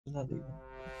It's not legal.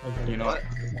 Okay. You're not.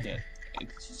 Yeah,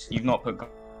 you've not put.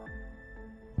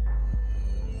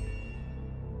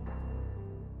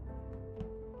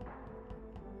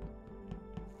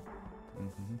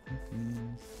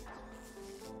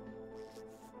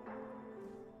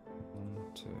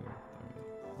 One, two, three,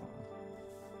 four.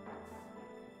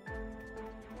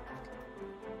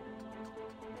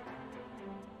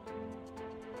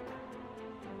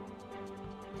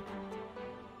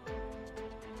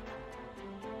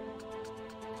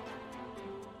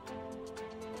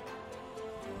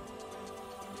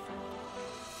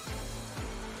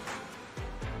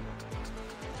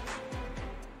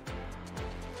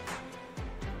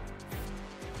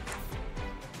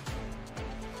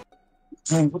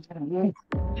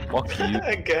 Fuck you.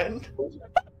 Again?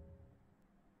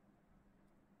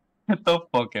 Get the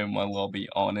fuck out of my lobby,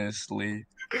 honestly.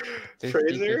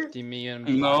 50-50 me and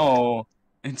No,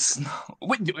 it's not.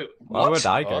 Wait, Why what? would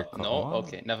I get Oh, no,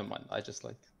 okay, never mind. I just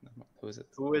like. Never mind. Who is it?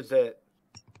 Who is it?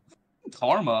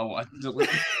 Karma, what?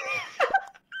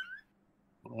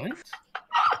 What?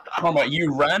 Karma,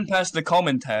 you ran past the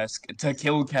common task to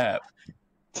kill Cap.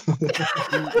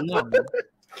 No.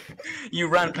 You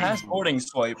ran past boarding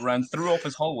swipe, ran through off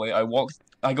his hallway.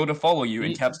 I go to follow you,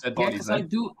 and Cap's dead Yeah, body's because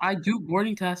there. I do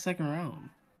boarding task second round.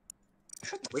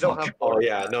 We don't have. Oh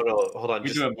yeah, no, hold on. We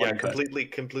Just do have yeah, one cut.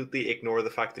 completely ignore the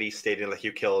fact that he's stating like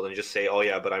you killed, and just say, oh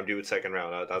yeah, but I'm due at second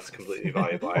round. That's completely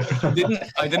viable.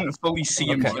 I didn't fully see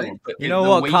him Okay. kill, but You know the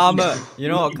what, way he- Karma? You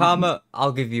know what, Karma?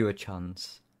 I'll give you a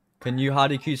chance. Can you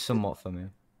hardy Q somewhat for me?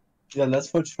 Yeah, let's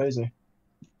put Fraser.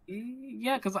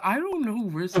 Yeah, because I don't know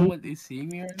where someone is seeing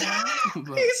me right now.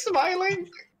 But... He's smiling.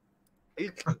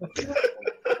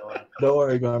 Don't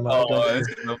worry, Garma. Oh, this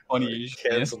is the funniest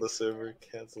shit. Cancel the server.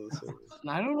 Cancel the server.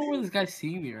 I don't know where this guy's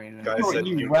seeing me right now. Guys Bro, said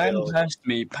you you ran killed. past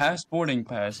me, past boarding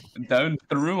pass, down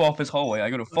through off his hallway. I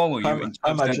go to follow you, and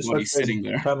Cap's dead body's sitting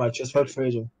there. Karma, just vote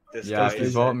Fraser. This Yeah, guy if you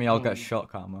said- vote me, I'll get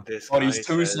shot, Karma. This Body's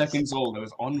guy 2 says- seconds old. It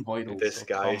was on vital. This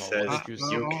guy Karma, says what did you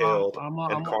say? you killed, I'm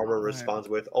and Karma responds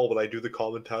with, "Oh, but I do the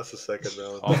common task the second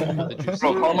round." Karma, what did you say?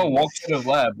 Bro, Karma walks to the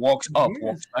lab, walks up, Yes.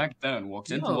 walks back down,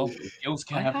 walks into Yo, lobby, kills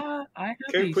I Cap. have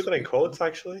Can we a put that in quotes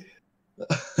actually?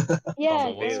 Yeah,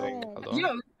 Karma, what's do up? it. Hello?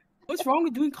 Yo, what's wrong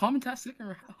with doing common task second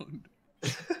round?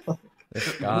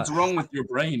 This guy. What's wrong with your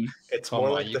brain? It's Karma,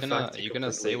 more are like you the gonna fact are you you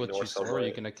gonna say completely what ignore you saw, or are someone.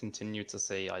 you gonna continue to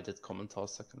say I did comment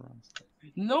toss second round?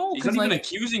 No, He's because not even like,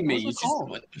 accusing me. what's He's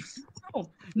it just called?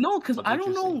 No, because What I did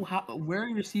don't you know how where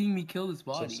you're seeing me kill this So,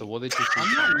 body. so what did you see?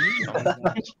 I'm not Karma?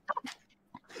 reading.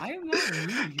 I am not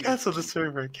reading. Cancel the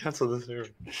server. Cancel the server.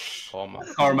 Karma.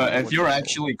 Karma, What if you're you saw?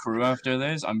 actually crew after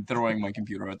this, I'm throwing my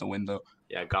computer out the window.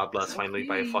 Yeah, God bless. Finally,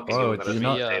 by fucking Bro, doing do you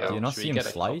that. not- do you not should see we him get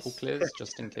a couple slice? clears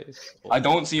just in case? I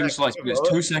don't see him slice, but it's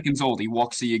 2 seconds old. He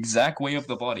walks the exact way of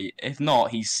the body. If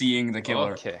not, he's seeing the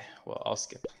killer. Okay, well I'll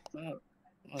skip.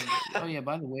 Oh yeah,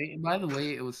 by the way,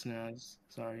 it was Snaz.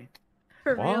 Sorry.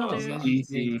 For Wow. real, You dude. guys need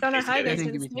to- Don't know He's how you guys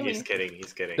kidding. didn't see me. He's kidding.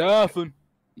 He's kidding. Duffin.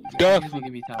 you guys need to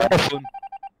give me time.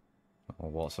 Oh,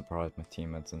 what a surprise, my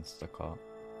teammates insta-cart.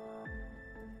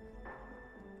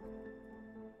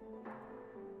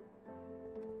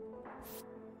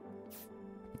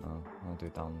 No, I'll do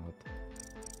download.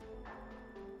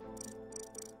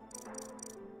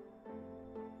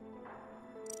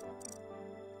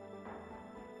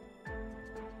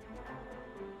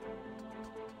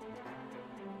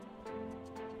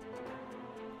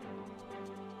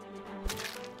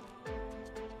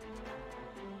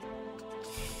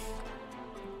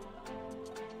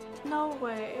 No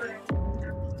way.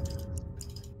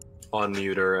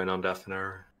 Unmute her and undeafen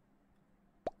her.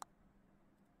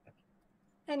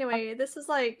 Anyway, this is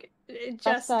like it Left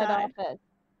just side died. office.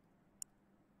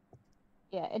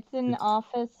 Yeah, it's in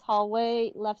office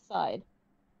hallway left side.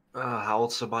 How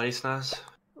old's the body, Snaz?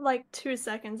 Like 2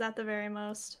 seconds at the very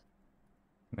most.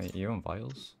 Mate, you on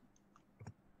vials?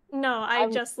 No, I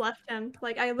I'm- just left him.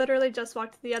 Like I literally just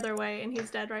walked the other way, and he's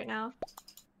dead right now.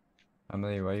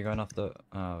 Emily, where are you going after?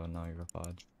 Oh, no, you're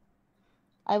fine.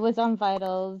 I was on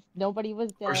vitals. Nobody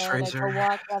was dead. Where's I Fraser? go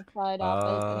walk left side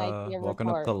office and I see a Walking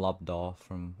up report. the lab door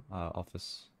from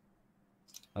office.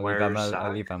 I Where's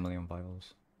leave Zach? Emily on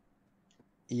vials.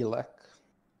 Elec.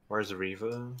 Where's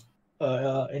Riva?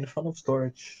 In front of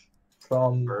storage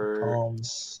from Bird.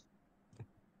 comms.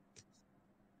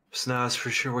 Snaz, for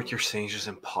sure what you're saying is just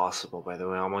impossible, by the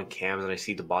way. I'm on cams and I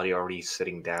see the body already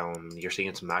sitting down. You're saying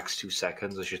it's max 2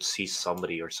 seconds. I should see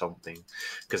somebody or something.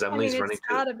 Because I mean, Emily's running it's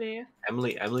gotta be.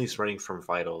 Emily's running from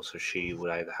vital, so she would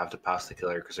either have to pass the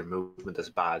killer because her movement is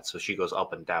bad, so she goes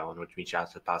up and down, which means she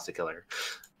has to pass the killer.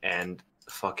 And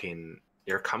fucking,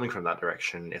 you're coming from that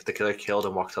direction. If the killer killed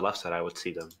and walked to the left side, I would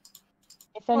see them.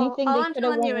 If anything, all they I'm could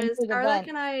have telling you went is into the Garlic vent.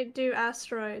 and I do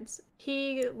asteroids.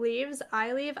 He leaves,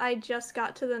 I leave, I just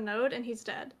got to the node and he's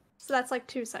dead. So that's like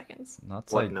 2 seconds.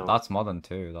 That's What like node? that's more than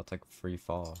 2. That's like 3,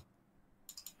 4.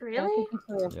 Yeah, it Really? could be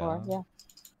 3 or 4, Yeah.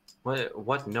 yeah.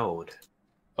 What node?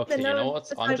 Okay, you know node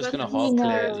what? I'm beside just gonna weapons.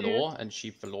 hard clear No. law and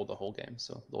sheep the law the whole game.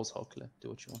 So law's hard clear. Do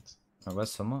what you want. Oh,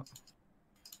 where's Summer?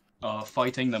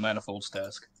 Fighting the manifolds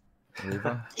desk.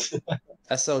 Reaver?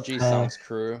 SLG sounds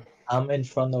crew. I'm in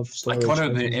front of I storage. got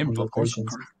it looking in, for of course.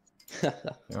 locations.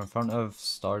 You're in front of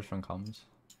storage from comms.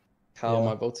 Cal, Yeah.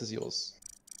 my vote is yours.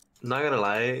 Not gonna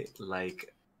lie,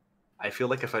 like, I feel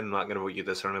like if I'm not gonna vote you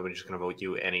this round, I'm just gonna vote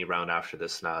you any round after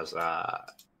this, Naz.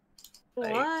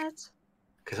 What?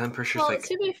 Because I'm pretty sure Well, it's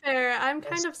like. to be fair, I'm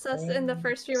kind That's of sus in the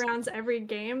first few rounds every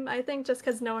game, I think, just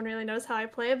because no one really knows how I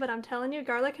play, but I'm telling you,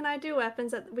 Garlic and I do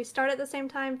weapons we start at the same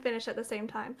time, finish at the same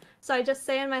time. So I just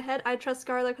say in my head, I trust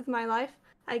Garlic with my life.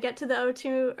 I get to the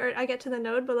O2, or I get to the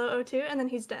node below O2, and then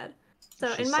he's dead.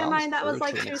 So She in my sounds mind, that was crew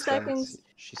like to an 2 extent. seconds,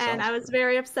 She and sounds I was crew.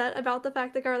 very upset about the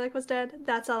fact that Garlic was dead.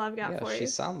 That's all I've got Yeah, for she you.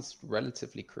 sounds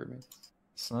relatively crewmate.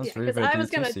 So that's Yeah, because Reaver. I Do you was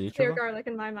two gonna see each clear other? Garlic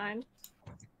in my mind.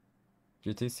 Do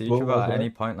you two see Whoa, each other whoa, at whoa. any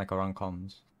point, like around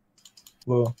comms?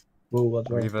 Whoa, whoa, what?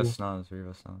 Reaver Snaz,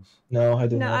 Reaver Snaz. No, I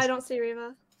do No, not. I don't see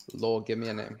Reva. Law, give me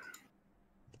a name.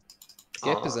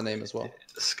 Skip is a name as well.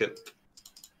 Skip.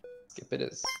 Skip it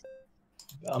is.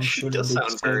 I'm She shooting does big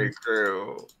sound very skin.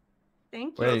 crew.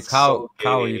 Thank you. Wait, That's Cow, so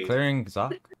Cow, are you gay. clearing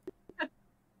Zach?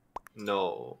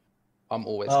 No. I'm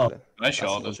always Oh. clear. Nice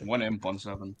shot. That's There's 1 imp on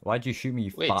 7. Why'd you shoot me,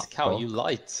 you Wait, fat Cal, fuck? you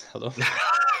lied. Hello.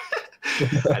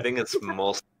 I think it's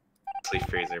mostly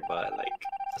Fraser, but like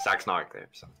Zach's not clear.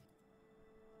 So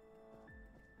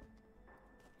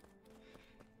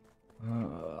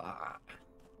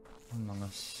Among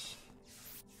Us.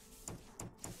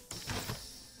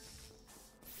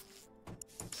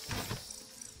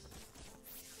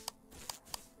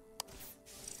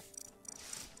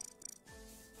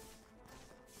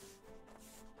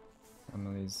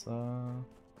 Emily's Alright.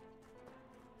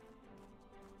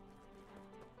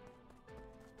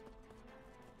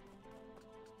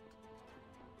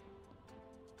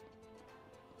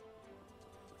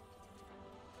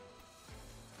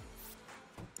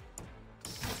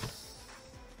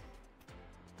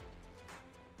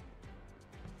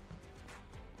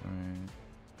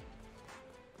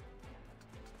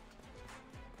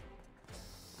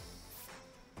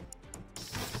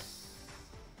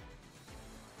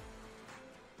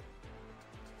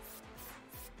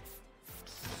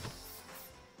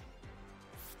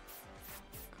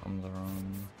 Comes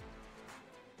around.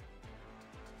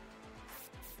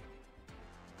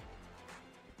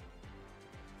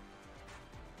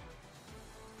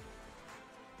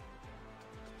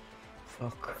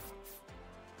 Fuck.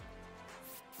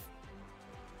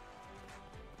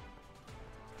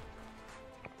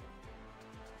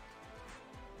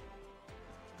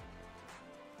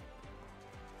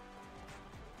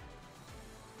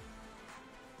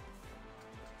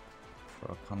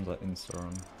 Bro, comes at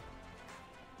Instagram.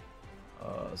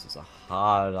 This is a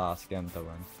hard ass game to win.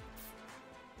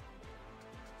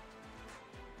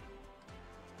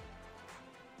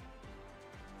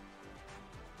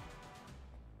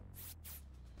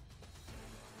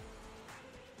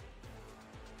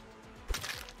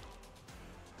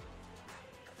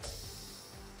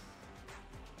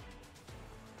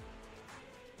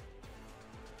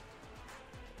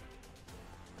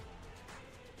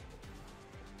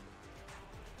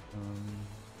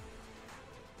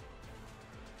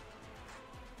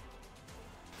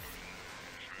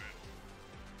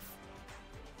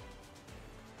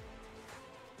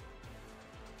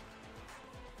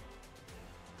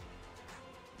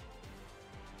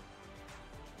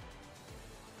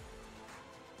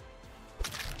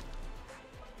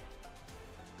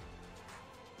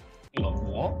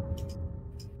 What?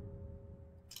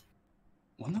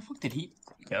 When the fuck did he?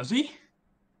 Does he?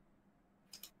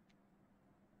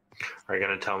 are you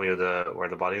gonna tell me where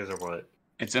the body is or what?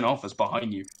 It's in office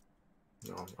behind you.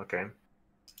 No. Okay.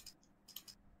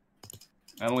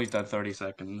 Emily's dead 30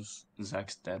 seconds.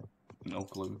 Zach's dead. No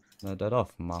clue. No, dead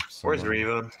off maps. Where's somewhere.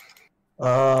 Riva?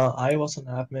 I was an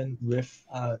admin with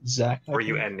Zach. I Where are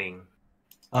you think. ending?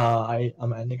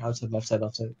 I'm ending outside left side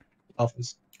of the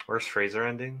office. Where's Fraser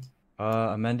ending?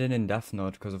 I'm ending in Death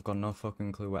Note because I've got no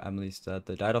fucking clue where Emily's dead.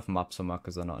 They died off map somewhere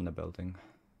because they're not in the building.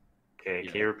 Okay,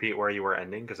 can Yeah. you repeat where you were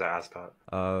ending? Because I asked that.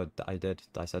 I did.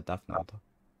 I said Death Note.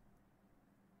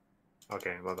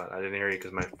 Okay, my bad. I didn't hear you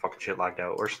because my fucking shit lagged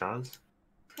out. Where's Snaz?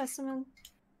 Specimen.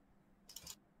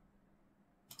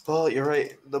 Well, you're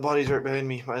right. The body's right behind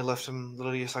me. I left him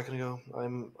literally a second ago.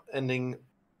 I'm ending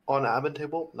on admin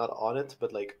table, not on it,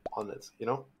 but like on it, you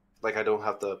know? Like I don't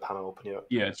have the panel open yet.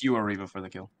 Yeah, it's you or Reva for the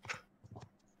kill.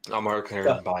 I'm marking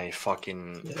Yeah. by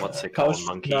fucking Yeah. what's it called, Couch,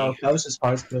 monkey. no, Couch is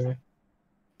hard clear.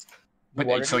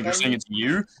 But so you're saying it's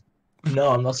you? No,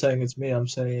 I'm not saying it's me. I'm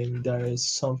saying there is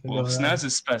something Well, going on. Snaz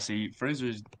is Spessy,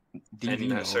 Fraser's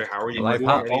DV. And sorry, how are you Well, I marking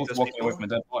any of both those walking away people? from a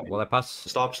dead body. Well, I pass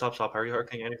Stop. How are you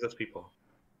marking any of those people?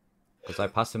 because I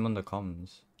passed him on the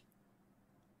comms.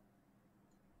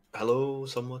 Hello,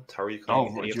 somewhat. How are you Oh, clearing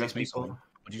any did of you these ask me people? something?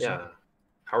 What'd you Yeah.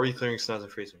 How are you clearing Snaz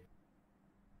and Fraser?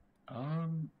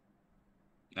 say?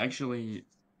 Actually,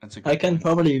 that's a good I can point.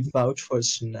 probably vouch for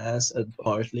Snaz and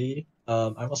partly.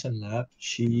 I was in lab.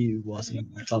 She was in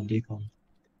top decon.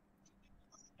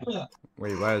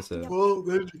 Wait, where is it? Well,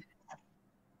 then.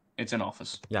 It's in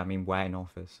office. Yeah, I mean, where in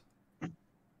office?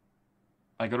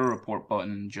 I got a report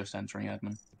button just entering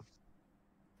admin.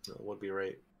 That would be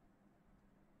right.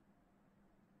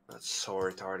 That's so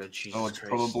retarded, Jesus Oh, it's Christ.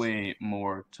 probably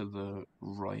more to the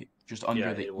right, just under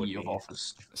Yeah, the it would E of be.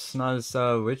 office. Snaz,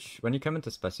 when you came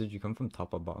into Spec, did you come from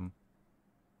top or bottom?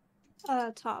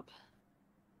 Top.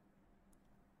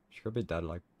 She could be dead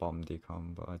like bomb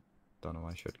decom, but I don't know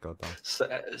why she would go there. So,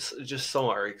 just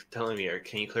someone telling me,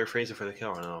 can you clear Fraser for the kill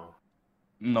or no?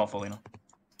 Not fully, no.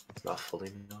 Not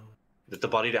fully, no. Did the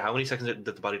body die? How many seconds did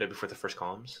the body die before the first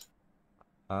comms?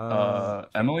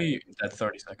 Emily, dead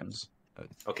 30 seconds.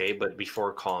 Okay, but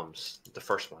before comms, the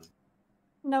first one.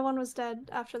 No one was dead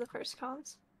after the first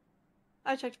comms.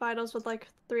 I checked vitals with like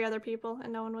 3 other people,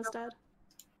 and no one was dead.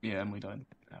 Yeah, Emily died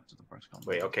after the first combat.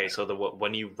 Wait, okay, so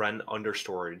when you ran under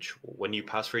storage, when you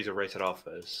pass Fraser right at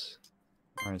office,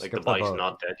 Alright, like skip the body's vote.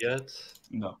 not dead yet?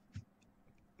 No.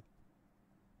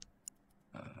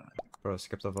 Bro,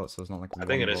 skip the vote so it's not like I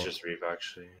think one it is vote. just Reeve,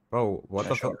 actually. Is Bro, what Yeah,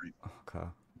 the sure. fuck? Okay.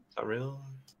 that real?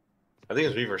 I think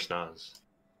it's Reeve or Snaz.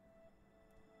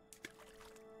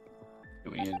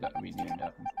 We needed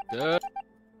that.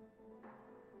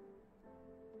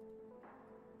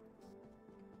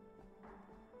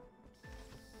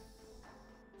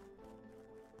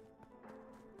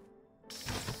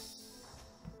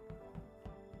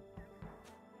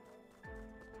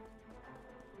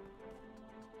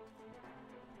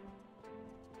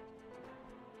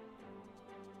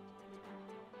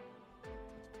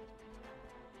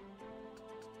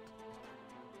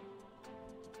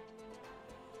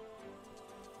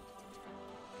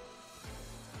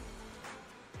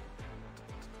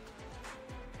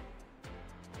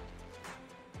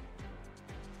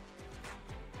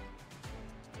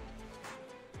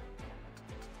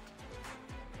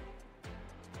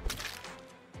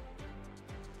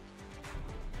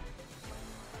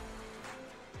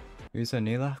 Who's a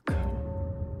Nilak?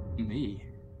 Me.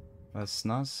 Where's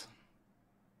Snaz?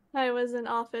 I was in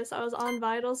office. I was on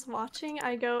vitals watching.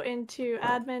 I go into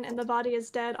admin and the body is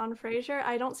dead on Fraser.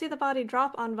 I don't see the body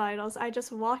drop on vitals. I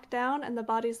just walk down and the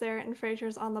body's there and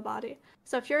Fraser's on the body.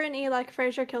 So if you're in E, like,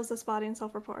 Fraser kills this body and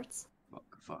self-reports.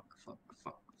 Fuck.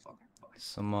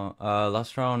 Someone,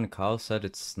 last round Carl said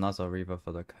it's Snaz or Reva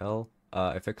for the kill.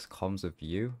 If it comes with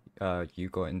you, you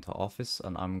go into office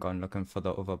and I'm going looking for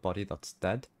the other body that's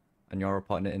dead. And you're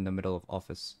reporting it in the middle of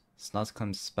office. Snaz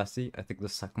comes speci. I think the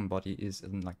second body is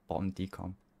in like bottom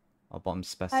decom. Or bottom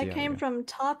speci. I came from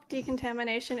top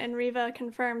decontamination and Reva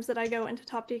confirms that I go into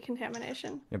top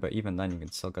decontamination. Yeah, but even then you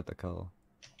can still get the kill.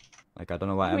 Like, I don't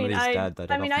know why I mean, Emily's dead.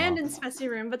 I end in speci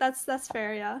room, but that's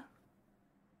fair, yeah.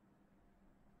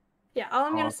 Yeah, all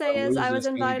I'm gonna say is I was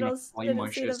in vitals,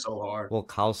 didn't see the... so hard. Well,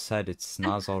 Cal said it's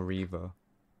Snaz or Reva.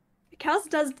 Kels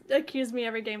does accuse me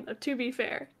every game, though, to be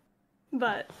fair.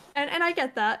 But, and I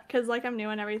get that, because, like, I'm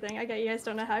new and everything. I get you guys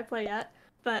don't know how I play yet.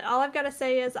 But all I've got to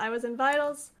say is I was in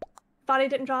vitals, body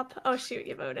didn't drop. Oh, shoot,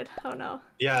 you voted. Oh, no.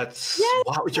 Yeah, it's... Yes!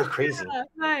 Wow, you're crazy. Yeah,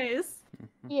 nice.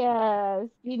 Yes,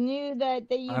 you knew that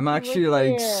they. I'm actually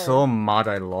like so mad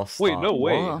I lost. Wait, that. no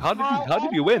way. What? How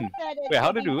did you win? Wait,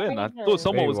 how did you win? I thought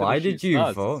someone Wait, was why gonna did shoot you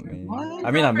Snaz. vote me? What?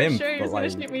 I mean, I'm For in, sure, he but was gonna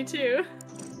like, shoot me too.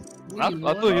 I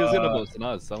thought he was in about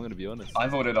Snaz, so I'm gonna be honest. I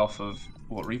voted off of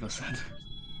what Reva said.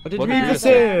 what did What did Reva Reva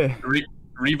say?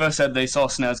 Reva said they saw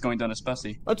Snaz going down a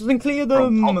speci. That doesn't clear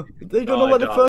them. They don't know No, what it the does. fuck.